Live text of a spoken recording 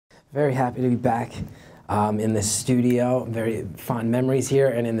Very happy to be back in this studio. Very fond memories here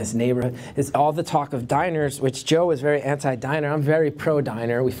and in this neighborhood. It's all the talk of diners, which Joe was very anti-diner. I'm very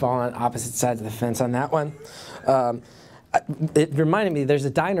pro-diner. We fall on opposite sides of the fence on that one. It reminded me, there's a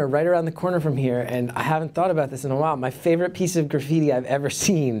diner right around the corner from here, and I haven't thought about this in a while. My favorite piece of graffiti I've ever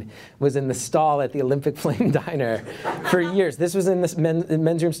seen was in the stall at the Olympic Flame Diner for years. This was in this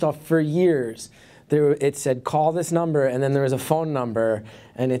men's room stall for years. It said, call this number, and then there was a phone number,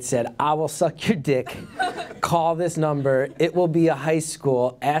 and it said, I will suck your dick. Call this number. It will be a high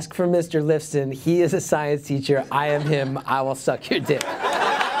school. Ask for Mr. Lifson. He is a science teacher. I am him. I will suck your dick.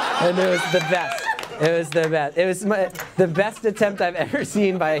 And it was the best. It was the best. It was the best attempt I've ever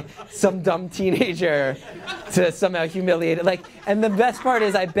seen by some dumb teenager to somehow humiliate it. Like, and the best part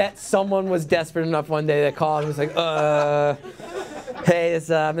is, I bet someone was desperate enough one day to call and was like, hey, is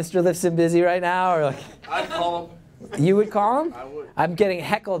Mr. Lifson busy right now? Or like, I'd call him. You would call him? I would. I'm getting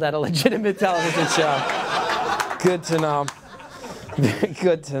heckled at a legitimate television show. Good to know.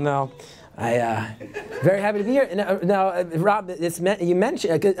 Good to know. Very happy to be here. Now, Rob, you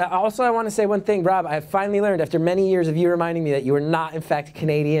mentioned, also I want to say one thing, Rob, I have finally learned after many years of you reminding me that you were not, in fact,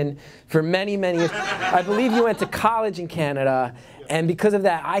 Canadian for many, many years. I believe you went to college in Canada, and because of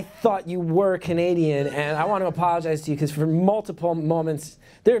that, I thought you were Canadian, and I want to apologize to you because for multiple moments,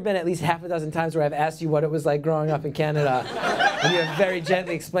 there have been at least half a dozen times where I've asked you what it was like growing up in Canada, and you have very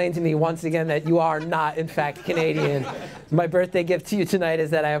gently explained to me once again that you are not, in fact, Canadian. My birthday gift to you tonight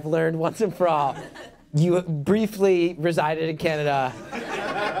is that I have learned once and for all, you briefly resided in Canada.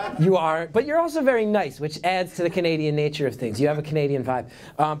 You are, but you're also very nice, which adds to the Canadian nature of things. You have a Canadian vibe.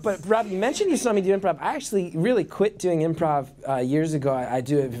 But Rob, you mentioned you saw me do improv. I actually really quit doing improv years ago. I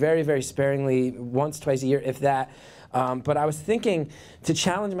do it very, very sparingly, once, twice a year, if that. But I was thinking to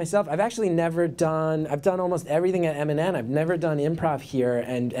challenge myself. I've actually never done, I've done almost everything at M&N. I've never done improv here,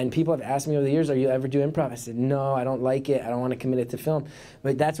 and people have asked me over the years, are you ever do improv? I said, no, I don't like it. I don't want to commit it to film.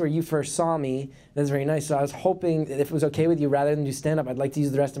 But that's where you first saw me. That's very nice. So I was hoping, if it was okay with you, rather than do stand-up, I'd like to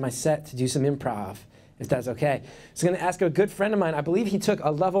use the rest of my set to do some improv, if that's okay. So I'm going to ask a good friend of mine. I believe he took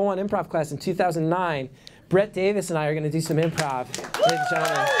a level 1 improv class in 2009. Brett Davis and I are going to do some improv. Ladies and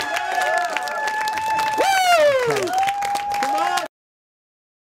gentlemen.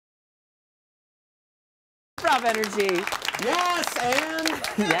 Improv energy. Yes, and?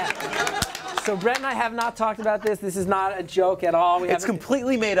 Yeah. So Brett and I have not talked about this. This is not a joke at all. It's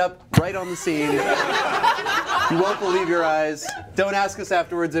completely made up, right on the scene. You won't believe your eyes. Don't ask us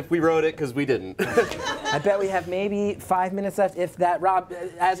afterwards if we wrote it, because we didn't. I bet we have maybe 5 minutes left, if that. Rob,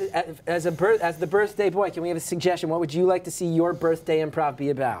 as the birthday boy, can we have a suggestion? What would you like to see your birthday improv be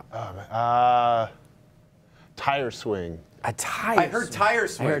about? Tire swing. A tire swing. I heard tire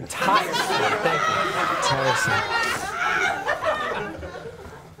swing. I heard tire swing. Thank you. Tire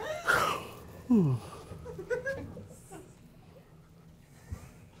swing.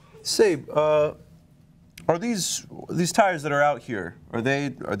 Say, are these tires that are out here, are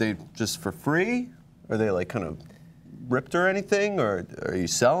they just for free? Are they like kind of ripped or anything, or are you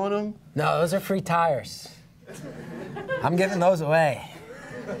selling them? No, those are free tires. I'm giving those away.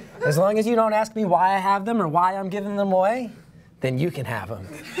 As long as you don't ask me why I have them or why I'm giving them away, then you can have them.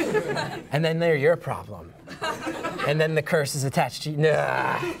 And then they're your problem. And then the curse is attached to you.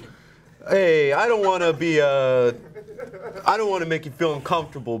 Nah. Hey, I don't want to make you feel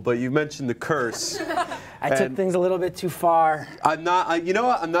uncomfortable, but you mentioned the curse. I took things a little bit too far. I'm not. You know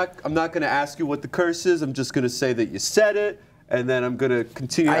what? I'm not going to ask you what the curse is. I'm just going to say that you said it, and then I'm going to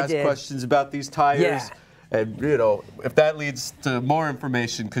continue to ask questions about these tires. Yeah. And you know, if that leads to more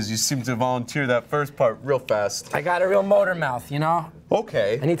information, because you seem to volunteer that first part real fast. I got a real motor mouth, you know?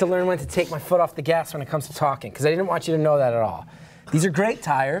 Okay. I need to learn when to take my foot off the gas when it comes to talking, because I didn't want you to know that at all. These are great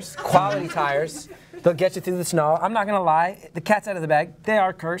tires, quality tires. They'll get you through the snow. I'm not going to lie. The cat's out of the bag. They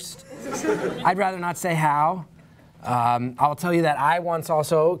are cursed. I'd rather not say how. I'll tell you that I once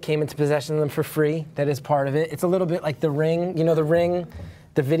also came into possession of them for free. That is part of it. It's a little bit like The Ring. You know The Ring?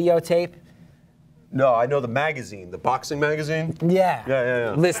 The videotape? No, I know the magazine, the boxing magazine. Yeah.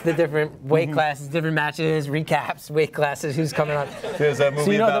 Yeah. List the different weight classes, different matches, recaps, weight classes, who's coming on. Yeah, is that movie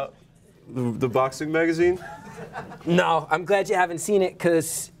so you know about the boxing magazine? No, I'm glad you haven't seen it,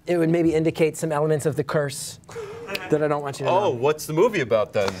 because it would maybe indicate some elements of the curse that I don't want you to know. Oh, what's the movie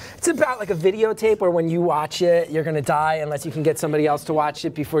about then? It's about like a videotape where when you watch it, you're going to die unless you can get somebody else to watch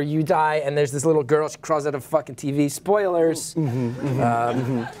it before you die. And there's this little girl, she crawls out of fucking TV. Spoilers.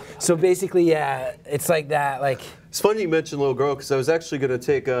 So basically, yeah, it's like that. Like, it's funny you mentioned little girl, because I was actually going to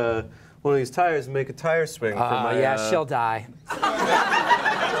take one of these tires and make a tire swing for my... Yeah, she'll die.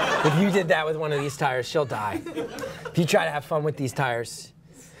 If you did that with one of these tires, she'll die. If you try to have fun with these tires.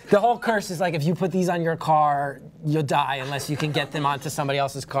 The whole curse is like if you put these on your car, you'll die unless you can get them onto somebody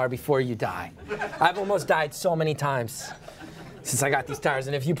else's car before you die. I've almost died so many times since I got these tires,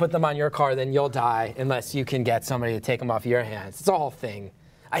 and if you put them on your car, then you'll die unless you can get somebody to take them off your hands. It's a whole thing.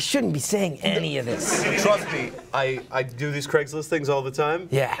 I shouldn't be saying any of this. Trust me, I do these Craigslist things all the time.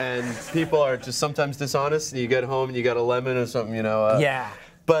 Yeah. And people are just sometimes dishonest, and you get home and you got a lemon or something, you know. Yeah.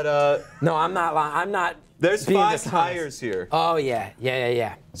 But no, I'm not lying. I'm not. There's being 5 dishonest. tires here. Oh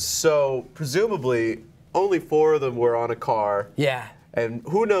yeah. So presumably, only 4 of them were on a car. Yeah. And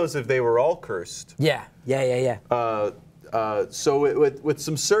who knows if they were all cursed. Yeah. So with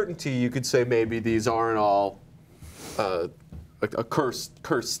some certainty, you could say maybe these aren't all a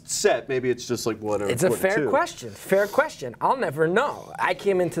cursed set. Maybe it's just like one or two. It's a fair question. Fair question. I'll never know. I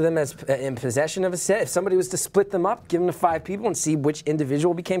came into them as in possession of a set. If somebody was to split them up, give them to 5 people and see which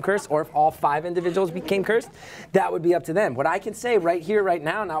individual became cursed, or if all 5 individuals became cursed, that would be up to them. What I can say right here, right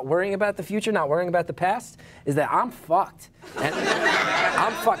now, not worrying about the future, not worrying about the past, is that I'm fucked. And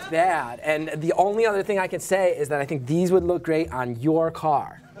I'm fucked bad. And the only other thing I can say is that I think these would look great on your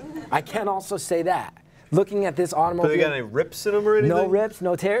car. I can also say that. Looking at this automobile. Do they got any rips in them or anything? No rips,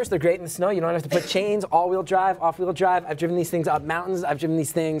 no tears. They're great in the snow. You don't have to put chains, all-wheel drive, off-wheel drive. I've driven these things up mountains. I've driven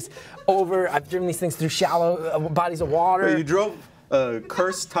these things I've driven these things through shallow bodies of water. Wait, you drove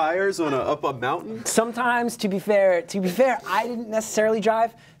cursed tires on up a mountain? Sometimes, to be fair, I didn't necessarily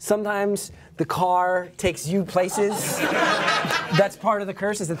drive. Sometimes the car takes you places. That's part of the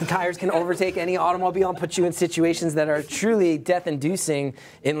curse, is that the tires can overtake any automobile and put you in situations that are truly death-inducing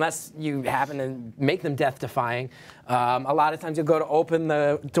unless you happen to make them death-defying. A lot of times you'll go to open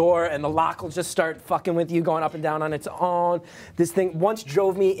the door and the lock will just start fucking with you, going up and down on its own. This thing once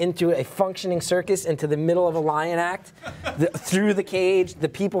drove me into a functioning circus, into the middle of a lion act. Through the cage, the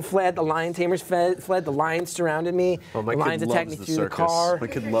people fled, the lion tamers fled, the lions surrounded me. Oh, my the lions kid attacked loves me the through circus. the car. My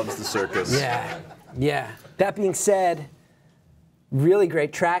kid loves the circus. Yeah. That being said, really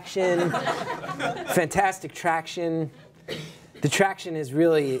great traction, fantastic traction. The traction is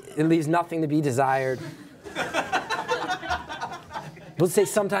really, it leaves nothing to be desired. Let's say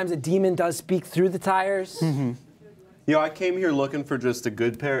sometimes a demon does speak through the tires. Mm-hmm. You know, I came here looking for just a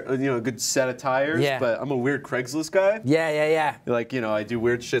good pair, a good set of tires, but I'm a weird Craigslist guy. Yeah. Like, I do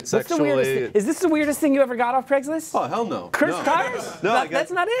weird shit What's the weirdest sexually. thing? Is this the weirdest thing you ever got off Craigslist? Oh, hell no. Cursed tires? No,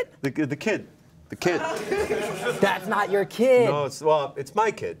 That's not it? The kid. The kid. That's not your kid. No, it's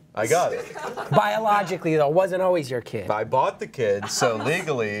my kid. I got it. Biologically, though, wasn't always your kid. I bought the kid, so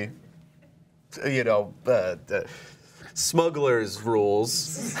legally, smuggler's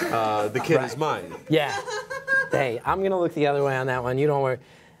rules, the kid is mine. Yeah. Hey, I'm going to look the other way on that one. You don't worry.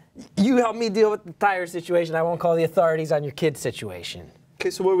 You help me deal with the tire situation. I won't call the authorities on your kid situation. Okay,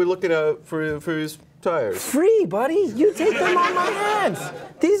 so what are we looking at for his tires? Free, buddy. You take them on my hands.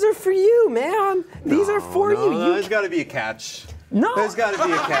 These are for you, man. These are for you. There's got to be a catch. No. There's got to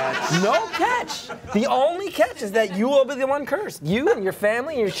be a catch. No catch. The only catch is that you will be the one cursed. You and your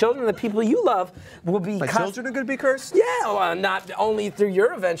family and your children and the people you love will be My children are going to be cursed? Yeah, well, not only through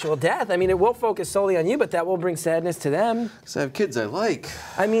your eventual death. I mean, it will focus solely on you, but that will bring sadness to them. Because I have kids I like.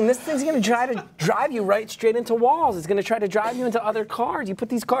 I mean, this thing's going to try to drive you right straight into walls. It's going to try to drive you into other cars. You put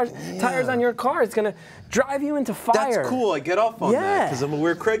these tires on your car, it's going to drive you into fire. That's cool. I get off on that because I'm a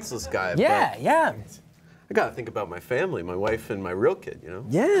weird Craigslist guy. Yeah. I gotta think about my family, my wife and my real kid,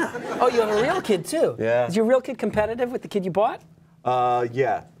 Yeah. Oh, you have a real kid too? Yeah. Is your real kid competitive with the kid you bought?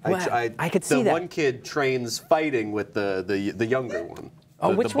 Yeah. Wow. I could see that. The one kid trains fighting with the younger one.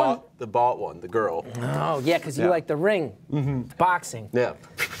 Oh, which one? The bought one, the girl. Oh, yeah, because you like the ring, boxing. Yeah.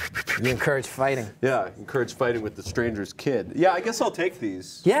 You encourage fighting. Yeah, encourage fighting with the stranger's kid. Yeah, I guess I'll take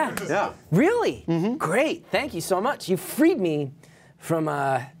these. Yeah. Yeah. Really? Great. Thank you so much. You freed me from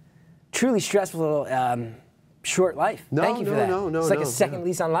a truly stressful short life. Thank you for that. No. It's like a second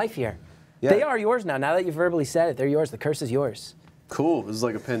lease on life here. Yeah. They are yours now. Now that you've verbally said it, they're yours. The curse is yours. Cool. This is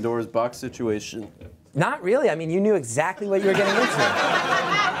like a Pandora's box situation. Not really. I mean, you knew exactly what you were getting into.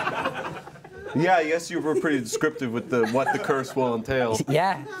 Yeah, I guess you were pretty descriptive with what the curse will entail.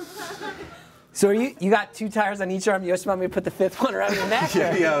 Yeah. So you got 2 tires on each arm. You just want me to put the 5th one around your neck?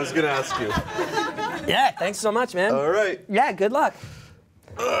 Yeah, I was gonna ask you. Yeah. Thanks so much, man. All right. Yeah. Good luck.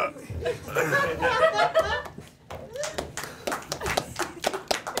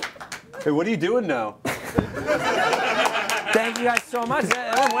 Hey, what are you doing now? Thank you guys so much.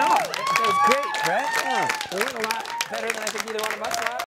 That went well. That was great, Brett. Yeah. It went a lot better than I think either one of us thought.